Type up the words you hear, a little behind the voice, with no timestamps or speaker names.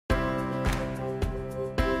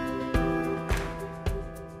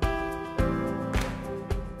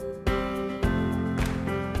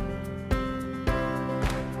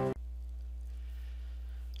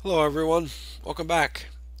Hello everyone, welcome back.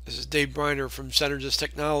 This is Dave Briner from Synergist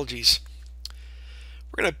Technologies.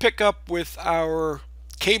 We're going to pick up with our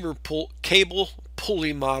cable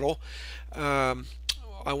pulley model. Um,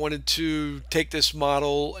 I wanted to take this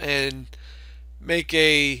model and make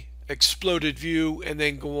a exploded view and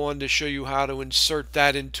then go on to show you how to insert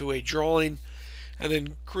that into a drawing and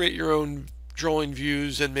then create your own drawing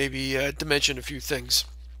views and maybe dimension a few things.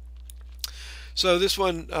 So this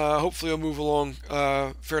one hopefully will move along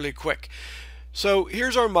fairly quick. So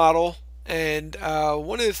here's our model, and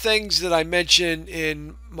one of the things that I mentioned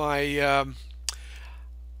in my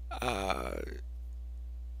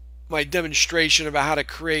demonstration about how to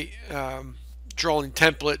create drawing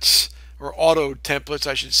templates, or auto templates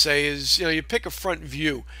I should say, is you pick a front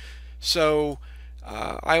view. So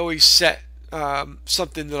I always set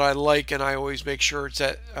something that I like, and I always make sure it's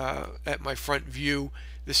at my front view.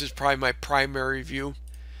 This is probably my primary view.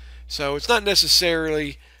 So it's not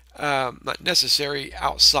necessary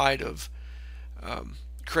outside of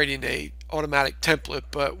creating a automatic template,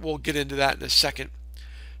 but we'll get into that in a second.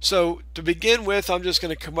 So to begin with, I'm just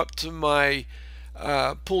going to come up to my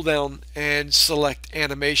pull down and select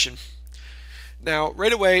animation. Now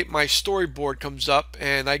right away my storyboard comes up,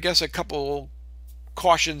 and I guess a couple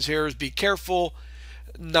cautions here is be careful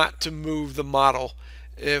not to move the model.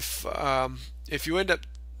 If you end up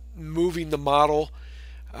moving the model,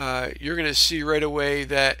 you're going to see right away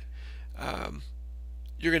that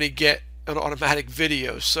you're going to get an automatic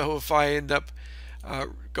video. So if I end up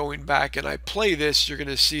going back and I play this, you're going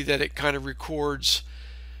to see that it kind of records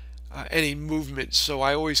any movement. So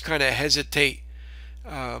I always kind of hesitate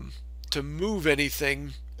to move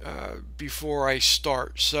anything before I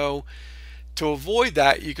start. So to avoid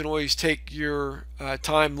that, you can always take your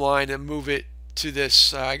timeline and move it to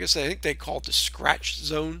this, I think they call it the scratch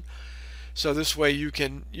zone. So this way you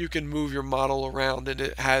can move your model around and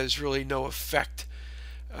it has really no effect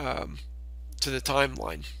to the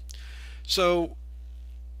timeline. So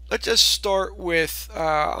let's just start with,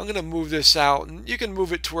 I'm going to move this out, and you can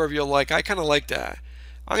move it to wherever you like. I kind of like that.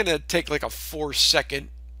 I'm going to take like a 4-second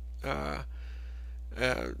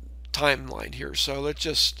timeline here. So let's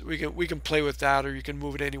just, we can play with that, or you can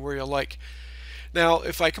move it anywhere you like. Now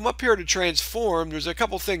if I come up here to transform, there's a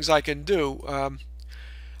couple things I can do.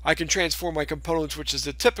 I can transform my components, which is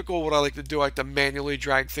the typical what I like to do. I like to manually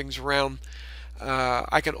drag things around.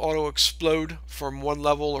 I can auto explode from one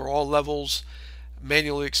level or all levels,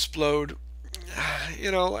 manually explode.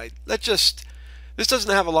 This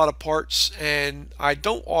doesn't have a lot of parts, and I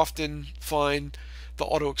don't often find the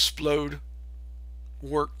auto explode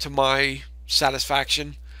work to my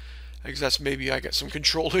satisfaction. I guess that's maybe I got some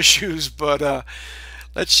control issues, but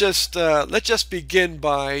let's just begin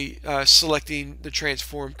by selecting the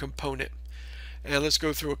transform component, and let's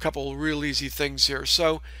go through a couple real easy things here.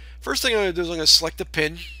 So first thing I'm going to do is I'm going to select the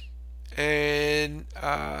pin, and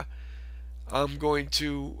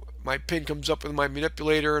my pin comes up with my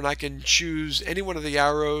manipulator, and I can choose any one of the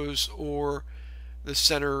arrows or the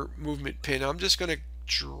center movement pin. I'm just going to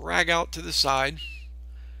drag out to the side,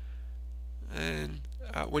 and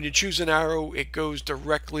when you choose an arrow, it goes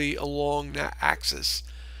directly along that axis.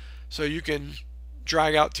 So you can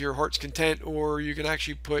drag out to your heart's content, or you can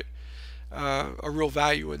actually put a real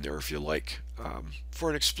value in there if you like. For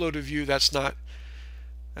an exploded view, that's not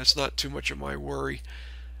too much of my worry.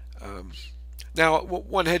 Now,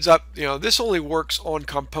 one heads up, this only works on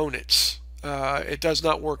components. It does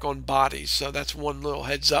not work on bodies, so that's one little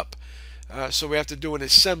heads up. So we have to do an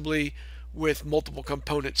assembly with multiple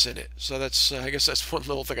components in it. So that's I guess that's one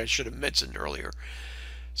little thing I should have mentioned earlier.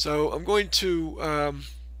 So I'm going to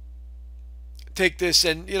take this,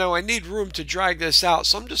 and I need room to drag this out,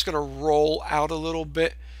 so I'm just going to roll out a little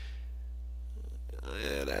bit.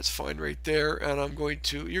 Yeah, that's fine right there. And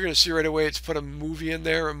you're going to see right away it's put a movie in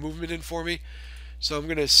there, a movement in for me. So I'm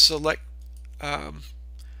going to select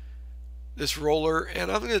this roller, and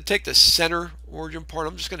I'm going to take the center origin part.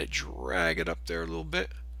 I'm just going to drag it up there a little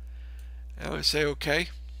bit. Now I say OK,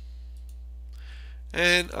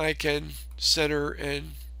 and I can center.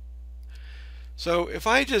 And so if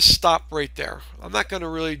I just stop right there, I'm not going to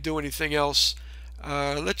really do anything else.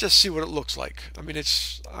 Let's just see what it looks like. I mean,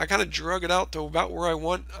 I kind of drug it out to about where I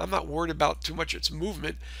want. I'm not worried about too much its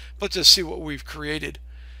movement. Let's just see what we've created.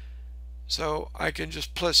 So I can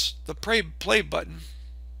just press the play button,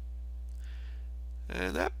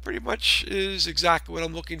 and that pretty much is exactly what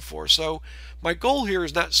I'm looking for. So my goal here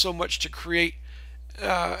is not so much to create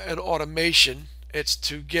an automation, it's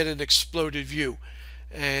to get an exploded view.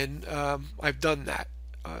 And I've done that.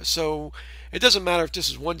 So it doesn't matter if this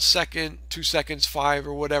is 1 second, 2 seconds, 5,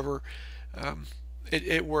 or whatever.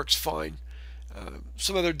 It works fine.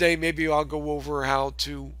 Some other day maybe I'll go over how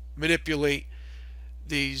to manipulate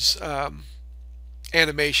these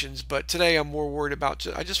animations, but today I'm more worried about,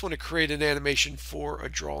 I just want to create an animation for a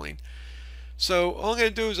drawing. So all I'm going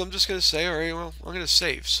to do is I'm just going to say, all right, well, I'm going to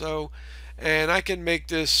save. So, and I can make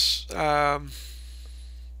this, I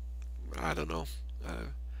don't know,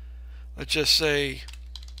 let's just say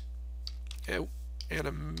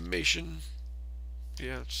animation.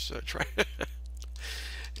 Yeah, let's try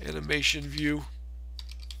animation view.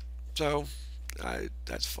 So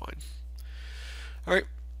that's fine. All right,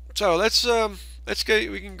 so let's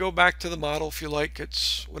get, we can go back to the model if you like.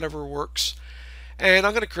 It's whatever works. And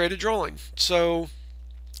I'm going to create a drawing. So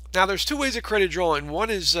now there's two ways to create a drawing.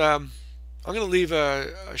 One is I'm going to leave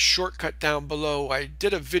a shortcut down below. I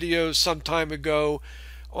did a video some time ago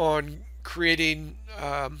on creating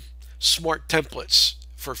smart templates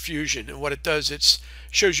for Fusion, and what it does, it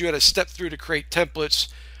shows you how to step through to create templates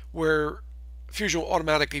where Fusion will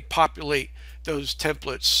automatically populate those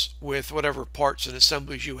templates with whatever parts and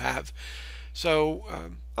assemblies you have. So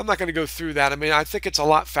I'm not going to go through that. I mean, I think it's a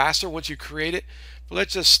lot faster once you create it, but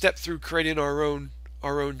let's just step through creating our own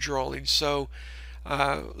drawing. So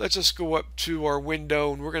let's just go up to our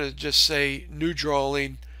window, and we're going to just say new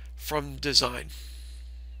drawing from design.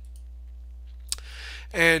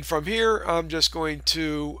 And from here, I'm just going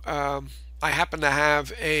to, I happen to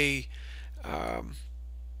have a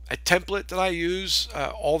template that I use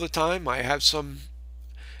all the time. I have some,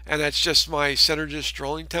 and that's just my center disc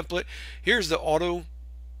drawing template. Here's the auto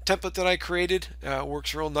template that I created.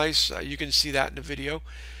 Works real nice. You can see that in the video.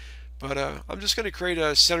 But I'm just going to create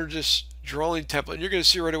a center disc drawing template. And you're going to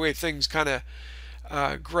see right away things kind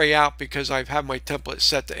of gray out because I've had my template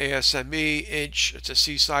set to ASME, inch. It's a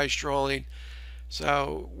C-size drawing.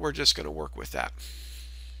 So we're just going to work with that.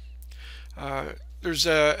 There's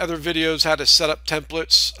other videos how to set up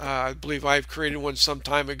templates. I believe I've created one some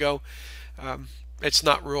time ago. It's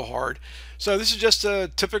not real hard. So this is just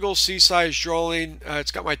a typical C-size drawing.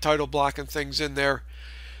 It's got my title block and things in there.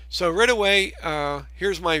 So right away,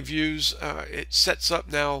 here's my views. It sets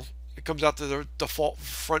up now. It comes out to the default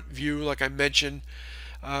front view like I mentioned.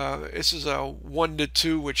 This is a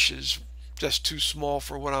 1:2, which is just too small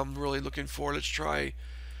for what I'm really looking for. Let's try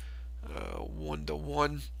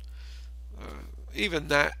 1:1. Even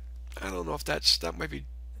that, I don't know if that might be,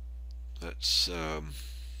 that's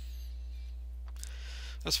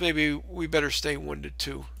maybe we better stay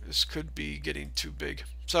 1:2. This could be getting too big.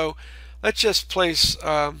 So let's just place,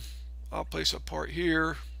 I'll place a part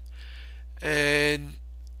here, and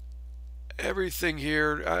everything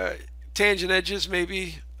here, tangent edges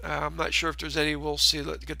maybe. I'm not sure if there's any. We'll see.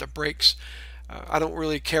 Let's get the breaks. I don't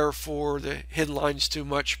really care for the hidden lines too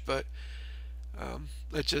much, but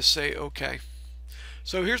let's just say okay.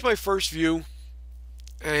 So here's my first view,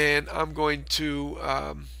 and I'm going to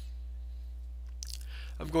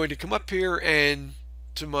come up here and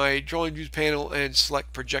to my drawing views panel and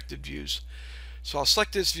select projected views. So I'll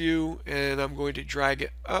select this view, and I'm going to drag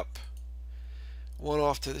it up one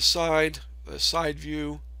off to the side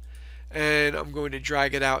view, and I'm going to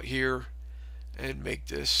drag it out here and make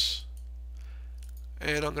this,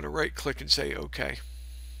 and I'm going to right click and say OK.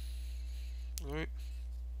 Alright.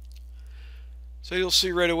 So you'll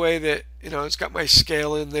see right away that, you know, it's got my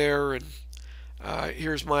scale in there, and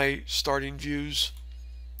here's my starting views.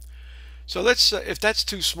 So let's, if that's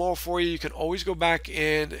too small for you, you can always go back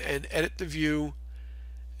in and edit the view,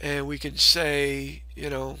 and we can say, you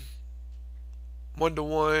know,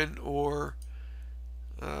 1:1, or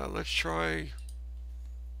let's try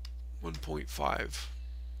 1.5.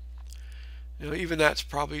 You know, even that's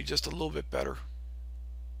probably just a little bit better.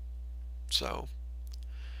 So,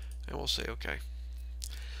 and we'll say okay.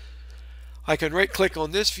 I can right click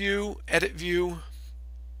on this view, edit view,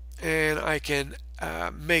 and I can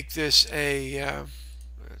make this a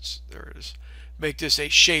there it is, make this a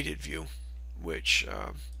shaded view, which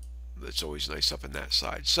that's always nice up in that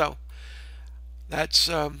side. So that's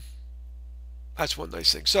one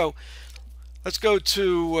nice thing. So let's go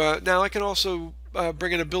to now I can also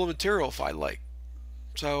bring in a bill of material if I like.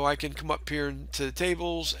 So I can come up here to the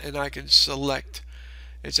tables, and I can select,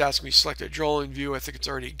 it's asking me select a drawing view. I think it's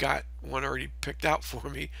already got one already picked out for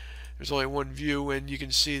me. There's only one view, and you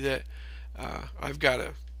can see that I've got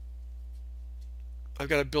a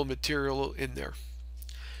bill of material in there.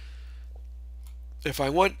 If I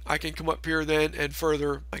want, I can come up here then and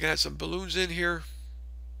further, I can add some balloons in here.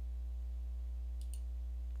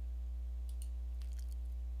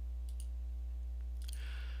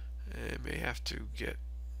 I may have to get,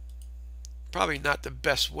 probably not the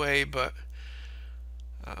best way, but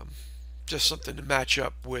just something to match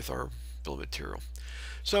up with our bill of material.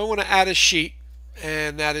 So I want to add a sheet.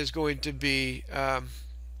 and that is going to be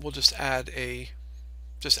we'll just add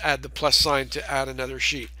the plus sign to add another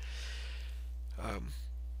sheet.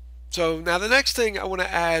 So now the next thing, I want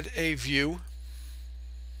to add a view,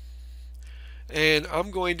 and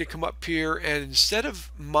I'm going to come up here, and instead of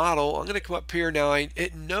model, I'm going to come up here now.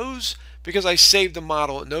 It knows, because I saved the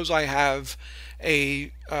model, it knows I have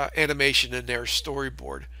a animation in there,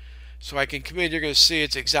 storyboard. So I can come in, you're going to see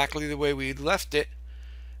it's exactly the way we left it,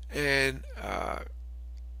 and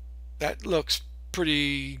that looks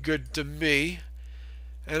pretty good to me.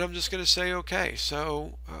 And I'm just going to say okay.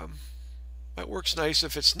 So that works nice.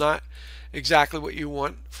 If it's not exactly what you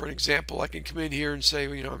want, for an example, I can come in here and say,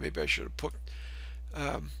 well, you know, maybe I should have put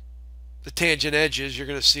the tangent edges. You're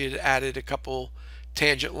going to see it added a couple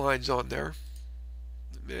tangent lines on there.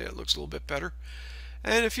 It looks a little bit better.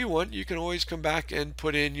 And if you want, you can always come back and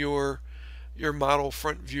put in your model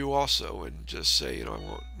front view also, and just say, you know, I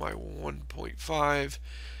want my 1.5,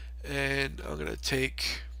 and I'm going to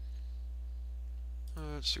take,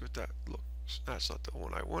 let's see what that looks. That's not the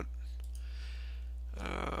one I want.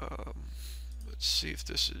 Let's see if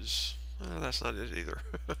this is, that's not it either.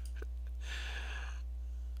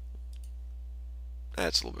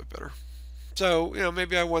 That's a little bit better. So, you know,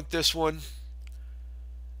 maybe I want this one,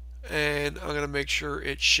 and I'm going to make sure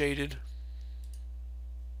it's shaded,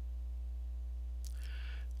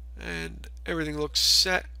 and everything looks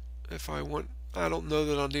set. If I want, I don't know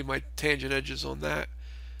that I'll need my tangent edges on that.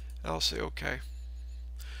 I'll say okay.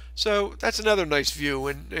 So that's another nice view,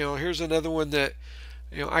 and you know, here's another one that,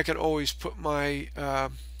 you know, I can always put my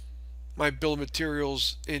my bill of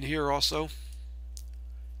materials in here also.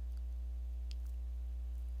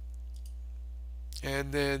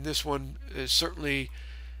 And then this one is certainly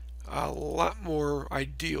a lot more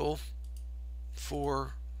ideal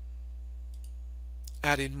for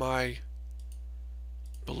adding my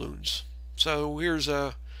balloons. So here's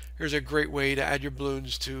a great way to add your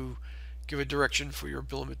balloons to give a direction for your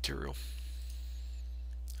bill of material.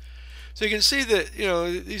 So you can see that, you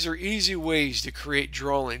know, these are easy ways to create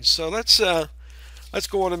drawings. So let's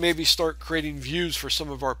go on and maybe start creating views for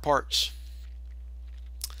some of our parts.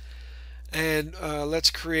 And let's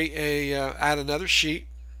create add another sheet,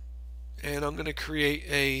 and I'm going to create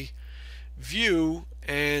a view,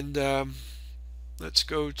 and let's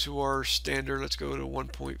go to our standard. Let's go to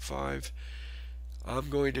 1.5. I'm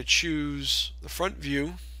going to choose the front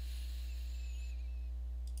view,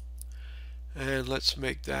 and let's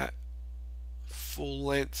make that full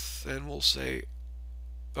length, and we'll say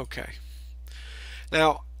okay.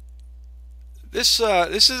 Now this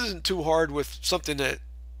isn't too hard with something that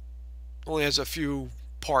only has a few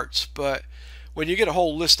parts, but when you get a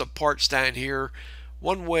whole list of parts down here,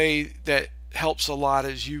 one way that helps a lot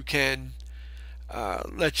is you can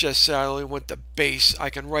let's just say I only want the base.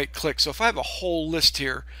 I can right click. So if I have a whole list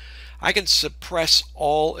here, I can suppress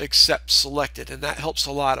all except selected, and that helps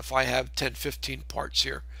a lot if I have 10-15 parts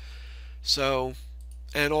here. So,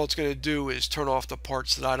 and all it's going to do is turn off the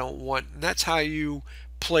parts that I don't want, and that's how you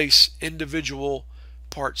place individual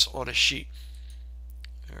parts on a sheet.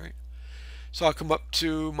 All right. So I'll come up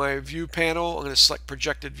to my view panel. I'm going to select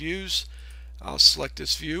projected views. I'll select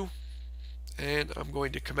this view, and I'm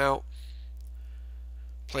going to come out,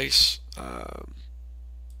 place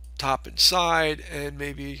top and side, and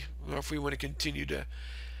maybe, well, if we want to continue to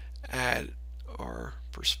add our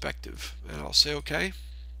perspective, and I'll say okay.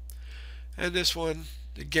 And this one,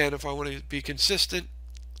 again, if I want to be consistent,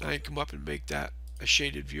 I can come up and make that a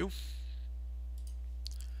shaded view.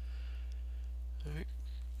 All right.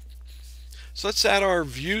 So let's add our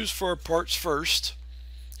views for our parts first.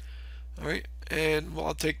 All right, and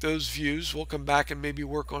I'll take those views. We'll come back and maybe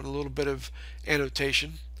work on a little bit of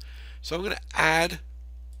annotation. So I'm going to add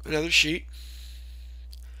another sheet,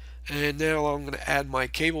 and now I'm going to add my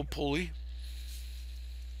cable pulley.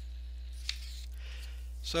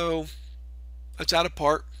 So let's add a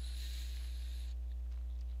part,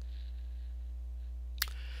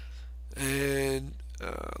 and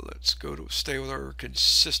let's go to stay with our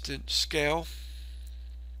consistent scale.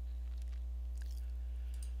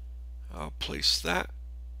 I'll place that.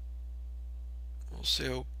 We'll say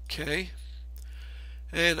okay.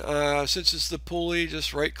 And since it's the pulley,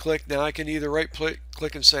 just right click. Now I can either right click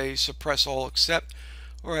and say suppress all except,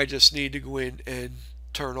 or I just need to go in and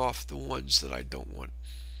turn off the ones that I don't want.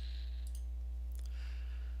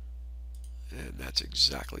 And that's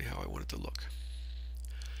exactly how I want it to look.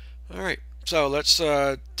 Alright, so let's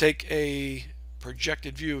take a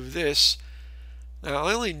projected view of this. Now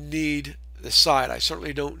I only need the side. I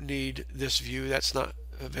certainly don't need this view. That's not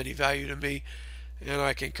of any value to me. And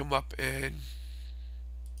I can come up and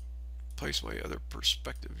place my other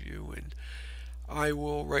perspective view, and I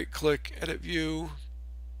will right click, edit view,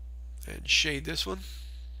 and shade this one.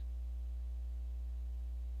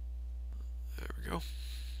 There we go.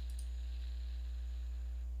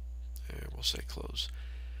 And we'll say close.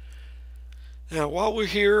 Now while we're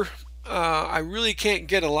here, I really can't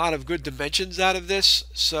get a lot of good dimensions out of this,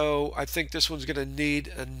 so I think this one's going to need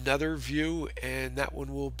another view, and that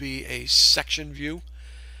one will be a section view.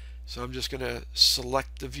 So I'm just going to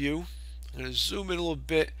select the view. I'm going to zoom in a little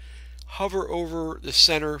bit, hover over the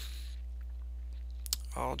center.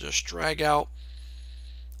 I'll just drag out,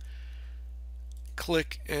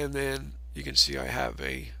 click, and then you can see I have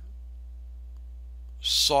a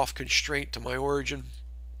soft constraint to my origin.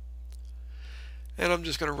 And I'm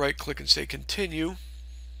just going to right click and say continue.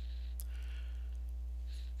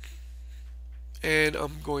 And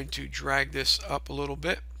I'm going to drag this up a little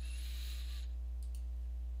bit.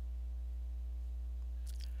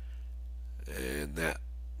 And that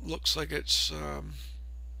looks like it's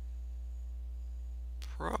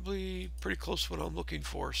probably pretty close to what I'm looking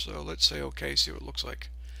for. So let's say okay, see what it looks like.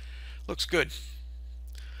 Looks good.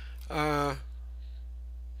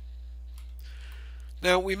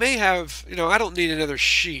 Now we may have, I don't need another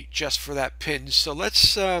sheet just for that pin. So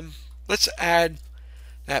let's add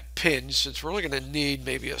that pin, since we're only going to need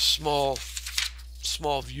maybe a small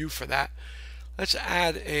view for that. Let's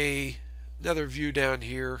add another view down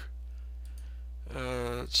here.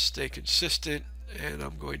 Let's stay consistent, and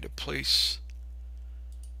I'm going to place.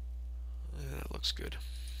 That looks good.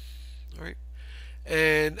 All right,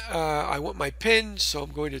 and I want my pin, so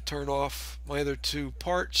I'm going to turn off my other two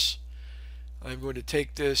parts. I'm going to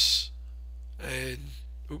take this and,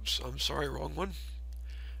 oops, I'm sorry, wrong one.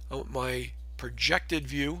 I want my projected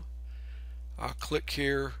view. I'll click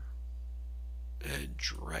here and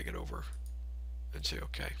drag it over and say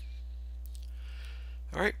okay.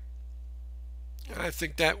 All right, I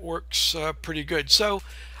think that works pretty good. So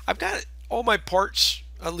I've got all my parts,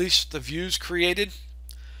 at least the views, created.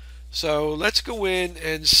 So let's go in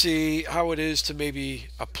and see how it is to maybe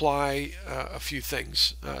apply a few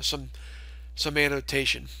things, some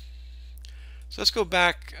annotation. So let's go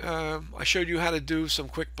back. I showed you how to do some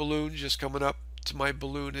quick balloons, just coming up to my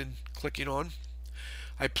balloon and clicking on.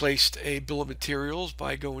 I placed a bill of materials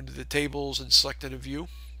by going to the tables and selecting a view.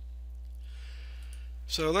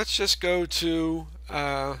 So let's just go to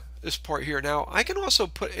this part here. Now I can also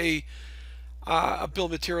put a bill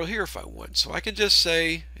of material here if I want. So I can just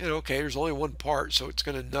say, okay, there's only one part, so it's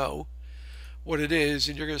going to know what it is,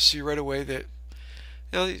 and you're going to see right away that,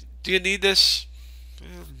 do you need this?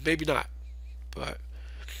 Maybe not, but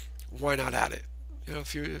why not add it?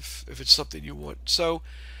 If it's something you want. So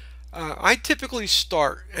I typically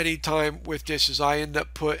start anytime with this is I end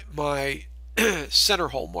up put my center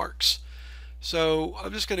hole marks. So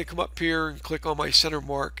I'm just going to come up here and click on my center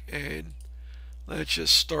mark, and let's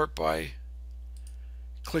just start by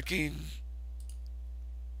clicking.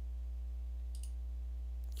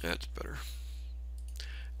 That's better.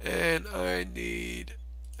 And I need,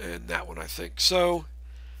 and that one I think. So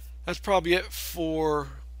that's probably it for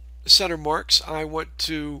center marks. I want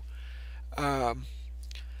to,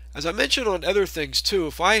 as I mentioned on other things too,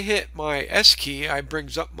 if I hit my S key, I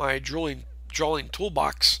brings up my drawing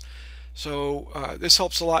toolbox. So this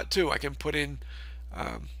helps a lot too. I can put in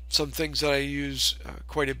some things that I use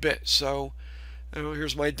quite a bit. So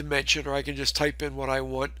here's my dimension, or I can just type in what I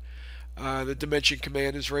want. The dimension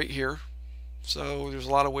command is right here. So there's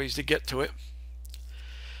a lot of ways to get to it.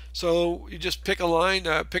 So you just pick a line,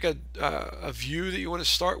 pick a view that you want to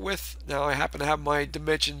start with. Now I happen to have my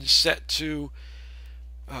dimensions set to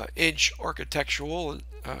inch architectural, and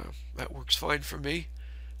that works fine for me.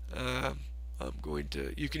 I'm going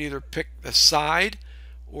to, you can either pick the side,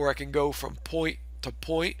 or I can go from point to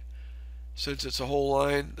point. Since it's a whole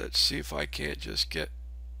line, let's see if I can't just get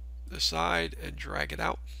the side and drag it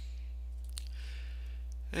out.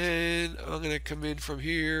 And I'm going to come in from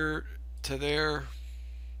here to there,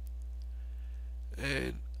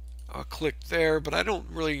 and I'll click there, but I don't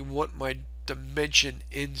really want my dimension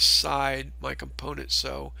inside my component,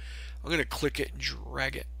 so I'm going to click it and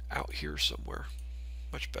drag it out here somewhere.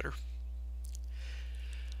 Much better.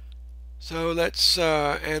 So let's,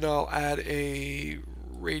 and I'll add a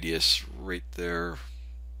radius right there.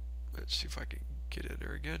 Let's see if I can get in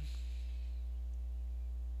there again.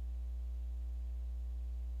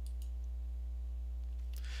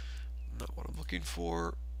 Not what I'm looking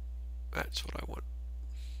for. That's what I want.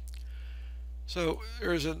 So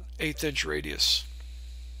there's an 1/8 inch radius.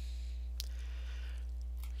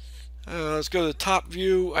 Let's go to the top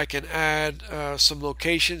view. I can add some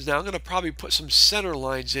locations. Now I'm going to probably put some center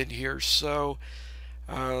lines in here. So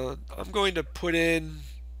I'm going to put in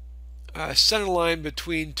center line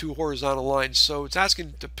between two horizontal lines. So it's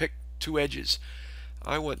asking to pick two edges.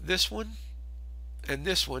 I want this one and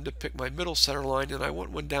this one to pick my middle center line, and I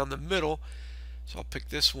want one down the middle, so I'll pick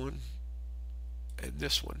this one and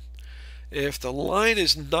this one. If the line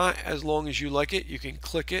is not as long as you like it, you can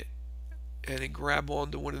click it and then grab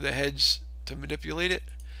onto one of the heads to manipulate it.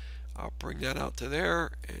 I'll bring that out to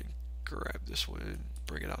there and grab this one and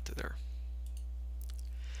bring it out to there.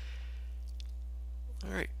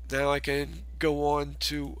 Alright, now I can go on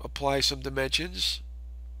to apply some dimensions.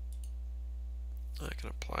 I can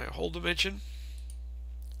apply a whole dimension.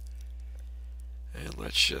 And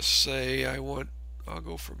let's just say I'll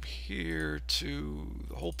go from here to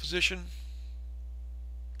the whole position.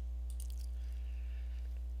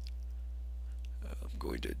 I'm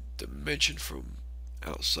going to dimension from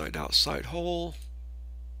outside hole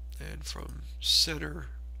and from center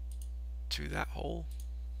to that hole.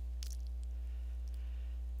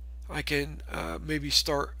 I can maybe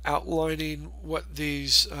start outlining what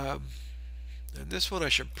these and this one I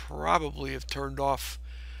should probably have turned off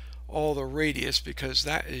all the radius, because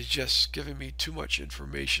that is just giving me too much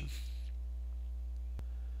information.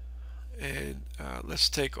 And let's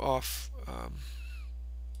take off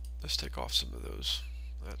some of those.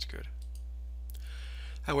 That's good.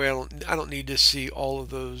 That way I don't need to see all of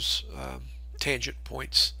those tangent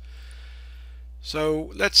points.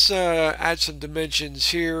 So let's add some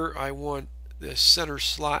dimensions here. I want this center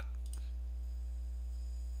slot.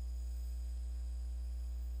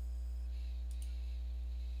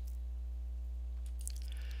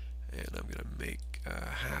 And I'm going to make a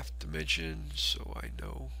half dimension so I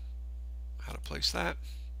know how to place that.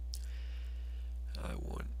 I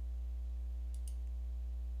want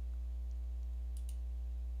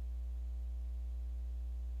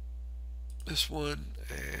this one,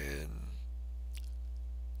 and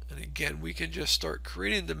again we can just start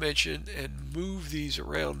creating dimension and move these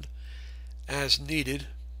around as needed.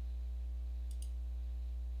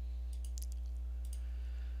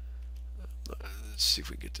 Let's see if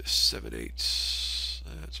we can get to 7/8.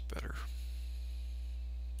 That's better.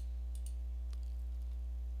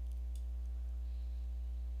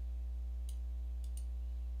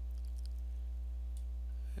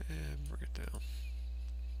 And bring it down.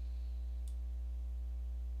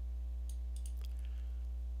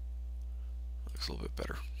 Looks a little bit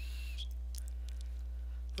better.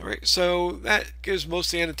 Alright, so that gives most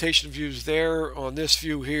of the annotation views there. On this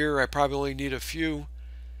view here, I probably only need a few.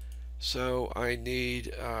 So I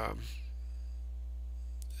need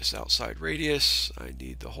this outside radius, I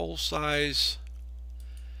need the hole size,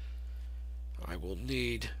 I will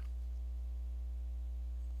need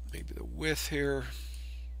maybe the width here.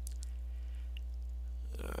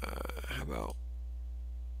 How about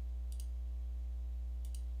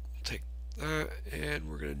take that, and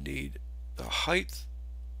we're going to need the height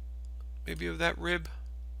maybe of that rib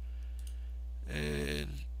and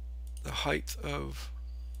the height of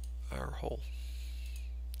our hole.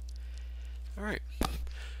 All right,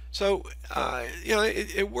 so you know,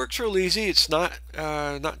 it works real easy. It's not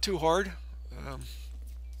too hard.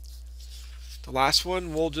 The last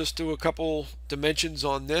one, we'll just do a couple dimensions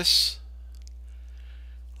on this.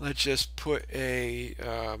 Let's just put a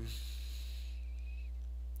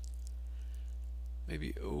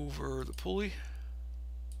maybe over the pulley,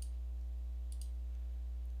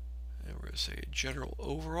 and we're going to say a general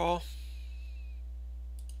overall.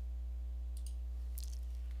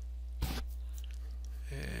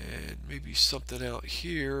 And maybe something out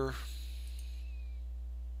here.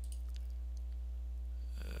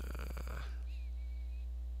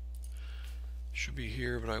 Should be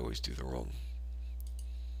here, but I always do the wrong.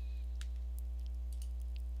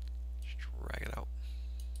 Just drag it out.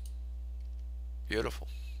 Beautiful.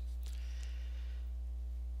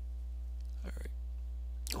 All right.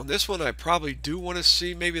 On this one, I probably do want to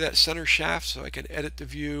see maybe that center shaft, so I can edit the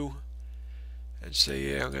view and say,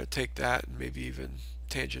 yeah, I'm going to take that, and maybe even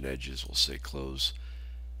tangent edges, we'll say close.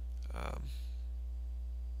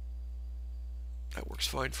 That works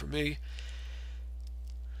fine for me.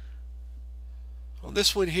 On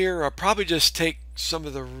this one here, I'll probably just take some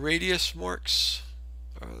of the radius marks,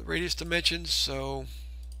 the radius dimensions, so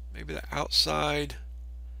maybe the outside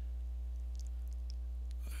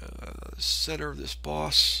center of this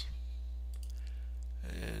boss,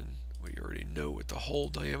 and we already know what the hole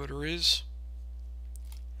diameter is.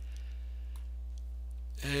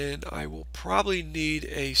 And I will probably need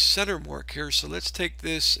a center mark here, so let's take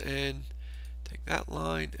this and take that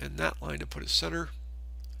line and that line to put a center.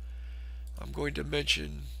 I'm going to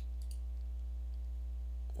mention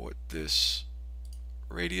what this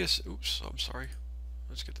radius, oops, I'm sorry,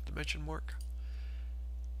 let's get the dimension mark.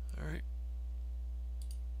 All right,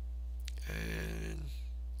 and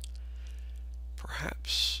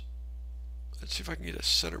perhaps let's see if I can get a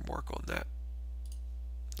center mark on that.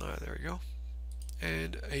 There we go,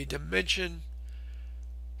 and a dimension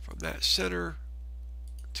from that center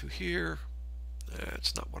to here.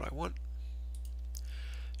 That's not what I want.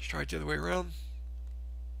 Let's try it the other way around.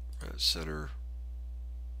 Center.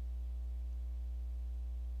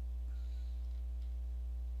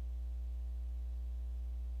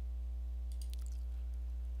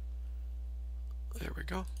 There we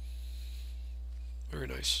go. Very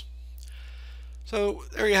nice. So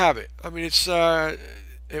there you have it. I mean,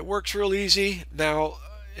 it works real easy. Now,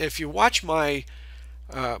 if you watch my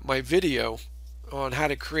my video on how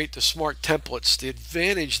to create the smart templates, the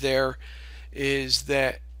advantage there is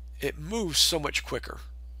that it moves so much quicker.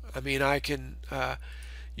 I mean, I can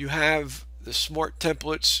you have the smart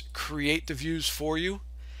templates create the views for you,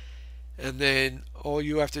 and then all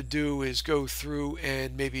you have to do is go through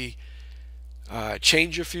and maybe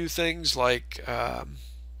change a few things like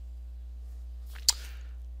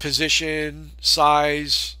position,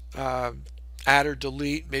 size, add or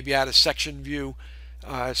delete, maybe add a section view.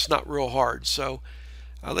 It's not real hard. So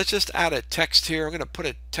let's just add a text here. I'm going to put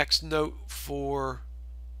a text note for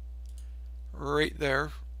right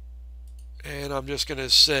there, and I'm just going to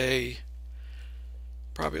say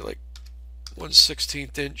probably like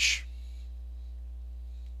 1/16 inch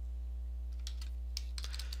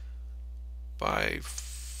by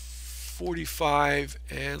 45,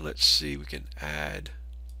 and let's see, we can add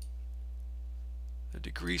a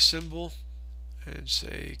degree symbol and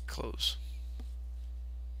say close.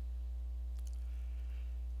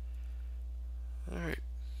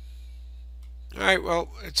 Alright, well,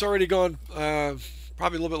 it's already gone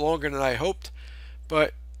probably a little bit longer than I hoped,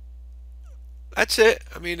 but that's it.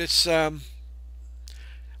 I mean, it's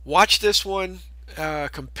watch this one,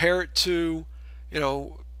 compare it to, you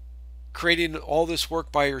know, creating all this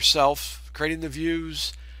work by yourself, creating the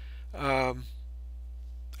views, adding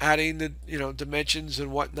the dimensions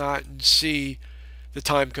and whatnot, and see the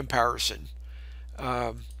time comparison.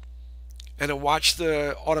 And then watch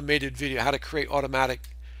the automated video, how to create automatic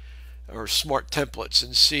or smart templates,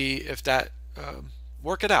 and see if that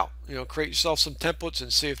work it out. Create yourself some templates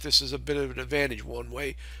and see if this is a bit of an advantage one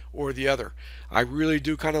way or the other. I really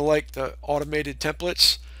do kind of like the automated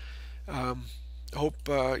templates. I hope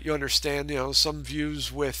you understand. Some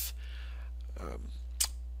views with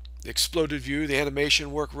the exploded view, the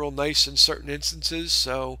animation work real nice in certain instances.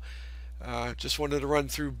 So just wanted to run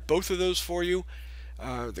through both of those for you.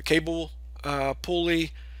 The cable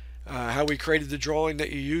pulley, how we created the drawing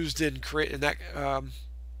that you used in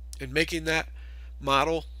making that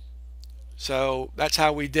model. So that's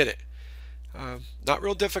how we did it. Not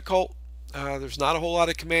real difficult. There's not a whole lot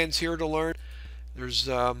of commands here to learn. There's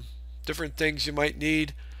different things you might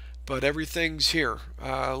need, but everything's here.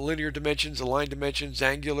 Linear dimensions, align dimensions,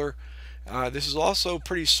 angular. This is also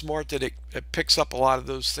pretty smart that it picks up a lot of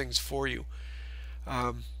those things for you.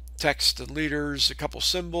 Text and leaders, a couple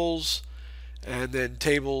symbols, and then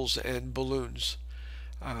tables and balloons.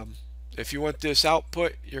 If you want this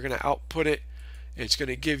output, you're going to output it. It's going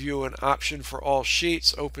to give you an option for all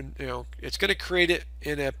sheets. It's going to create it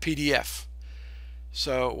in a PDF.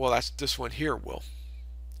 So, well, that's this one here will.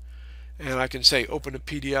 And I can say open a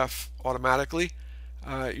PDF automatically.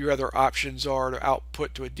 Your other options are to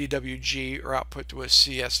output to a DWG or output to a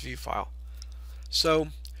CSV file. So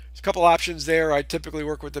there's a couple options there. I typically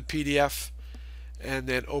work with the PDF and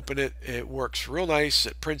then open it. It works real nice.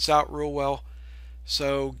 It prints out real well.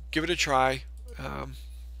 So give it a try.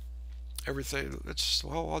 Everything.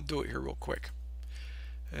 I'll do it here real quick.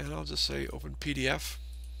 And I'll just say open PDF.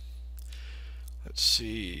 Let's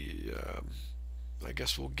see. I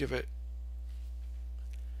guess we'll give it.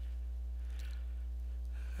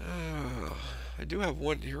 I do have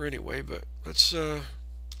one here anyway, but let's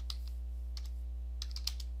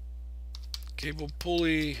cable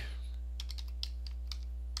pulley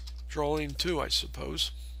drawing 2, I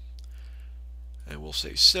suppose, and we'll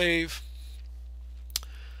say save,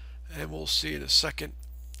 and we'll see in a second.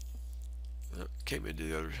 Came into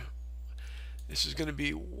the other. This is going to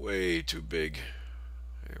be way too big.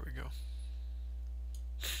 There we go.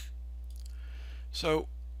 So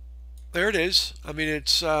there it is. I mean,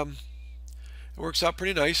 it works out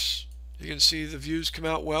pretty nice. You can see the views come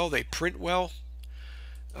out well. They print well.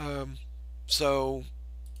 So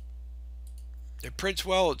it prints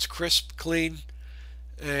well. It's crisp, clean,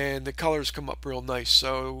 and the colors come up real nice.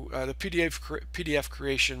 So the PDF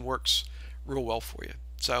creation works real well for you.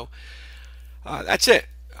 So that's it.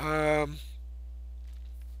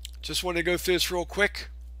 Just wanted to go through this real quick.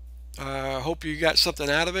 Hope you got something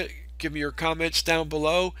out of it. Give me your comments down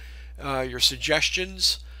below, your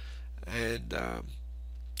suggestions, and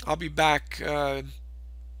I'll be back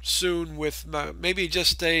soon with maybe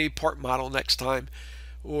just a part model next time,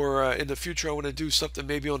 or in the future I want to do something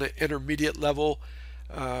maybe on an intermediate level,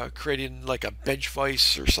 creating like a bench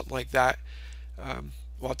vise or something like that.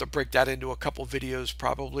 We'll have to break that into a couple videos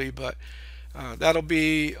probably, but that'll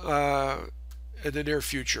be in the near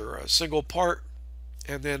future, a single part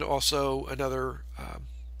and then also another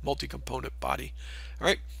multi-component body. All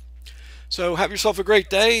right, so have yourself a great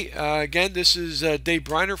day. Again, this is Dave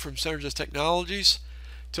Briner from Synergist Technologies.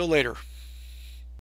 Till later.